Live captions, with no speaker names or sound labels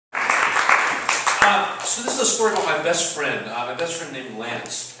So this is a story about my best friend named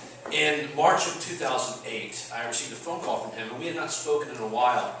Lance. In March of 2008, I received a phone call from him, and we had not spoken in a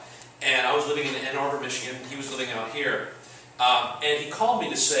while. And I was living in Ann Arbor, Michigan. He was living out here. And he called me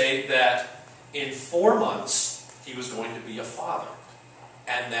to say that in 4 months, he was going to be a father.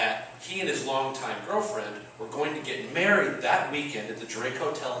 And that he and his longtime girlfriend were going to get married that weekend at the Drake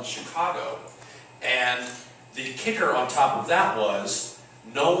Hotel in Chicago. And the kicker on top of that was,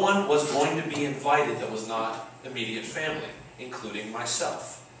 no one was going to be invited that was not immediate family, including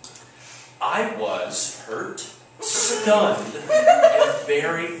myself. I was hurt, stunned, and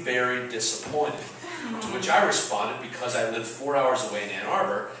very, very disappointed. To which I responded, because I lived 4 hours away in Ann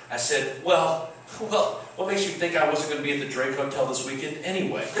Arbor, I said, well, what makes you think I wasn't going to be at the Drake Hotel this weekend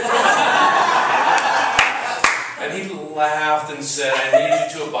anyway? And he laughed and said, I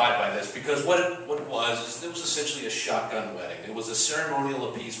need you to abide by this, because what it was essentially a shotgun wedding. It was a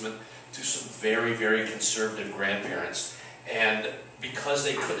ceremonial appeasement to some very, very conservative grandparents. And because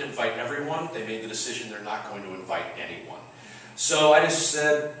they couldn't invite everyone, they made the decision they're not going to invite anyone. So I just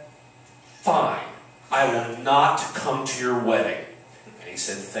said, fine, I will not come to your wedding. And he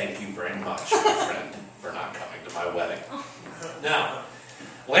said, thank you very much, my friend, for not coming to my wedding. Now,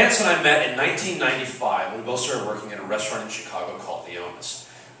 Lance and I met in 1995 when we both started working at a restaurant in Chicago called Leona's.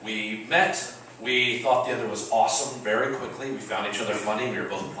 We met, we thought the other was awesome very quickly. We found each other funny. We were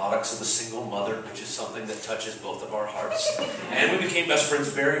both products of a single mother, which is something that touches both of our hearts. And we became best friends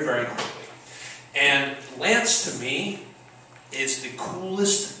very, very quickly. And Lance, to me, is the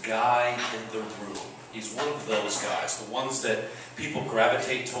coolest guy in the room. He's one of those guys, the ones that people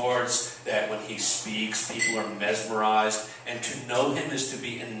gravitate towards, that when he speaks, people are mesmerized, and to know him is to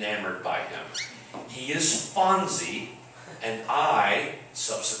be enamored by him. He is Fonzie, and I,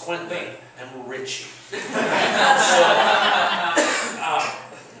 subsequently, am Richie. So,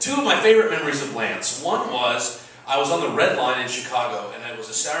 two of my favorite memories of Lance. One was, I was on the Red Line in Chicago, and it was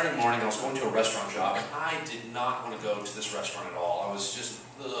a Saturday morning, I was going to a restaurant job, and I did not want to go to this restaurant at all. I was just,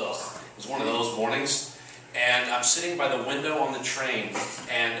 ugh. It was one of those mornings, and I'm sitting by the window on the train,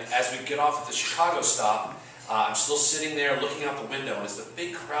 and as we get off at the Chicago stop, I'm still sitting there looking out the window, and as the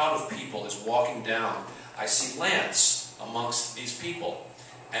big crowd of people is walking down, I see Lance amongst these people.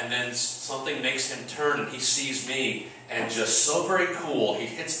 And then something makes him turn, and he sees me, and just so very cool, he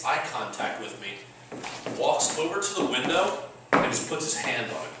hits eye contact with me, walks over to the window, and just puts his hand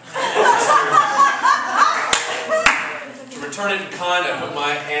on it. To return it in kind, I put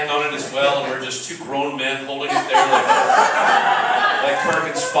my hand on it as well, and we're just two grown men holding it there like Kirk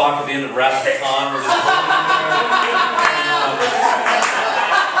and Spock at the end of Wrath of Khan. We're just holding it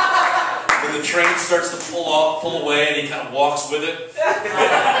there. When the train starts to pull away, and he kind of walks with it.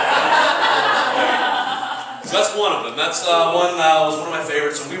 So that's one of them. That's one that was one of my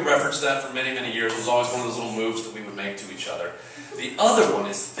favorites, and we referenced that for many, many years. It was always one of those little moves that we would make to each other. The other one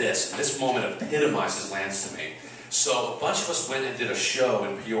is this, and this moment epitomizes Lance to me. So a bunch of us went and did a show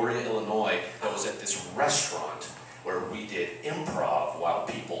in Peoria, Illinois, that was at this restaurant where we did improv while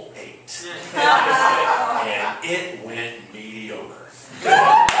people ate. And it went mediocre. So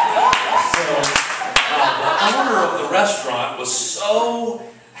the owner of the restaurant was so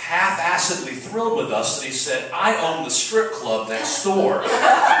half-assedly thrilled with us that he said, I own the strip club next door.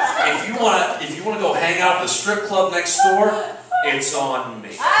 If you want to go hang out at the strip club next door, it's on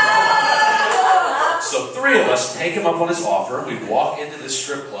me. So three of us take him up on his offer. We walk into this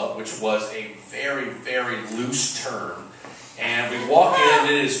strip club, which was a very, very loose term. And we walk in, and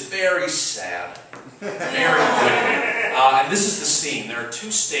it is very sad. Very quickly. And this is the scene. There are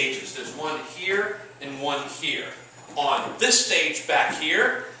two stages. There's one here and one here. On this stage back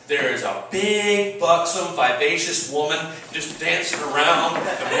here, there is a big, buxom, vivacious woman just dancing around.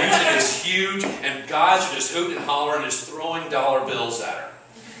 The music is huge, and guys are just hooting and hollering, just throwing dollar bills at her.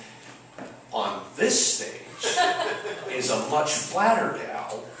 On this stage is a much flatter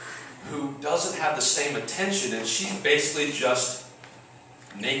gal who doesn't have the same attention, and she's basically just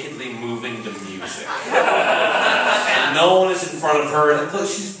nakedly moving to music. And no one is in front of her, and look,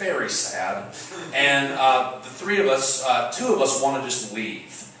 she's very sad. And the three of us, two of us want to just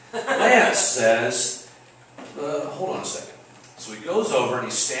leave. Lance says, hold on a second. So he goes over and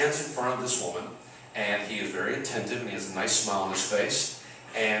he stands in front of this woman, and he is very attentive, and he has a nice smile on his face.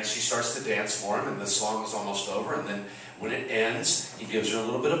 And she starts to dance for him, and the song is almost over, and then when it ends, he gives her a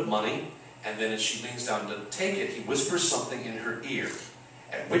little bit of money, and then as she leans down to take it, he whispers something in her ear,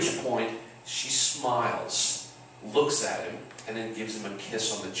 at which point she smiles, looks at him, and then gives him a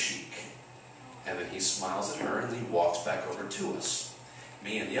kiss on the cheek. And then he smiles at her, and he walks back over to us.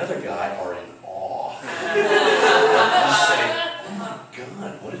 Me and the other guy are in awe. We say, oh my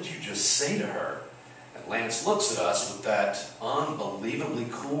God, what did you just say to her? Lance looks at us with that unbelievably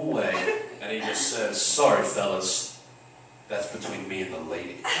cool way, and he just says, "Sorry, fellas, that's between me and the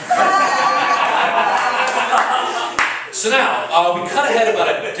lady." So now, we cut ahead about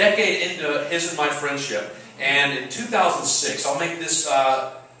a decade into his and my friendship, and in 2006, I'll make this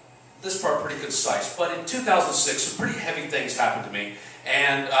part pretty concise, but in 2006, some pretty heavy things happened to me,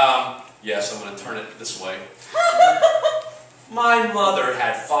 and yes, I'm going to turn it this way. My mother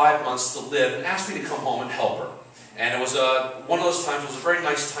had 5 months to live and asked me to come home and help her. And it was one of those times, it was a very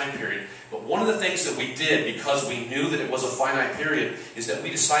nice time period. But one of the things that we did, because we knew that it was a finite period, is that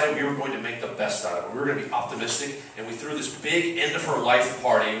we decided we were going to make the best out of it. We were going to be optimistic, and we threw this big end-of-her-life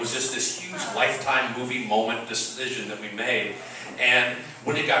party. It was just this huge lifetime movie moment decision that we made. And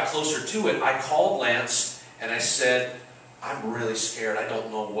when it got closer to it, I called Lance, and I said, "I'm really scared. I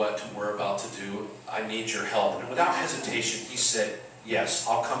don't know what we're about to do. I need your help." And without hesitation, he said, "Yes,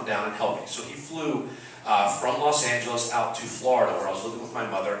 I'll come down and help you." So he flew from Los Angeles out to Florida, where I was living with my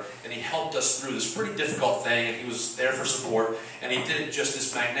mother, and he helped us through this pretty difficult thing, and he was there for support, and he did just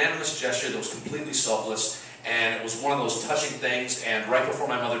this magnanimous gesture that was completely selfless, and it was one of those touching things. And right before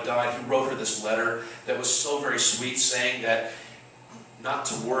my mother died, he wrote her this letter that was so very sweet, saying that not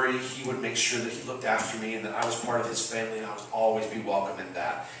to worry, he would make sure that he looked after me and that I was part of his family and I would always be welcome in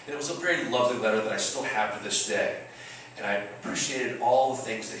that. And it was a very lovely letter that I still have to this day. And I appreciated all the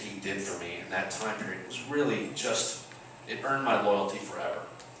things that he did for me in that time period. It was really just, it earned my loyalty forever.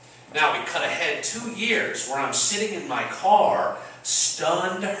 Now we cut ahead 2 years where I'm sitting in my car,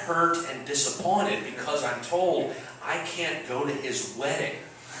 stunned, hurt, and disappointed because I'm told I can't go to his wedding.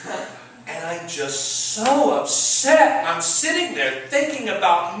 And I'm just so upset. I'm sitting there thinking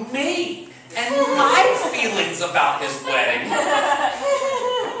about me and my feelings about his wedding.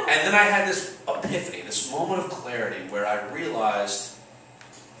 And then I had this epiphany, this moment of clarity where I realized,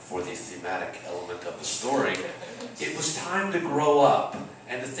 for the thematic element of the story, it was time to grow up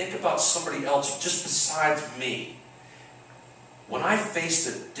and to think about somebody else just besides me. When I faced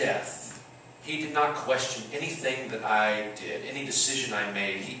a death, he did not question anything that I did, any decision I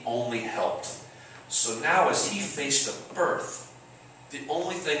made. He only helped. So now as he faced a birth, the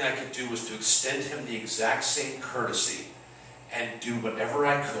only thing I could do was to extend him the exact same courtesy and do whatever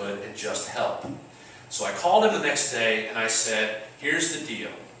I could and just help. So I called him the next day and I said, "Here's the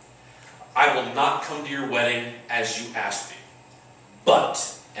deal. I will not come to your wedding as you asked me.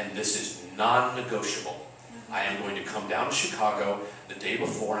 But, and this is non-negotiable, I am going to come down to Chicago the day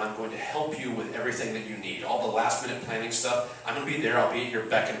before, and I'm going to help you with everything that you need. All the last-minute planning stuff, I'm going to be there. I'll be at your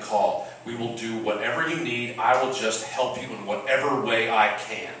beck and call. We will do whatever you need. I will just help you in whatever way I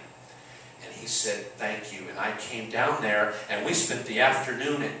can." And he said, "Thank you." And I came down there, and we spent the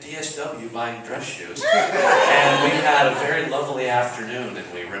afternoon at DSW buying dress shoes. And we had a very lovely afternoon,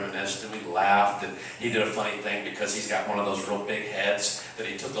 and we reminisced, and we laughed, and he did a funny thing because he's got one of those real big heads that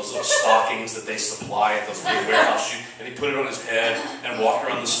he took those little stockings that they supply at those big warehouse shoes, and he put it on his head and walked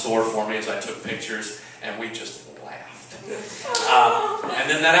around the store for me as I took pictures, and we just laughed. And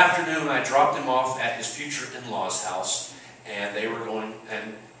then that afternoon, I dropped him off at his future in-laws' house, and they were going,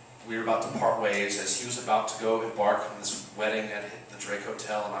 and we were about to part ways as he was about to go embark on this wedding at the Drake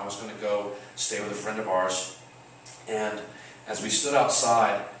Hotel, and I was going to go stay with a friend of ours. And as we stood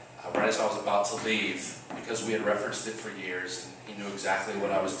outside, right as I was about to leave, because we had referenced it for years, and he knew exactly what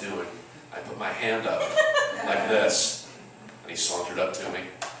I was doing, I put my hand up like this, and he sauntered up to me,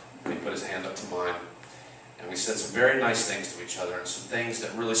 and he put his hand up to mine. And we said some very nice things to each other, and some things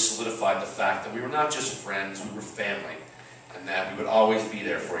that really solidified the fact that we were not just friends, we were family, and that we would always be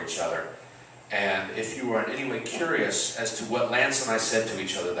there for each other. And if you were in any way curious as to what Lance and I said to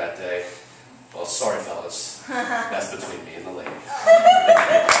each other that day, well, sorry fellas, that's between me and the lady.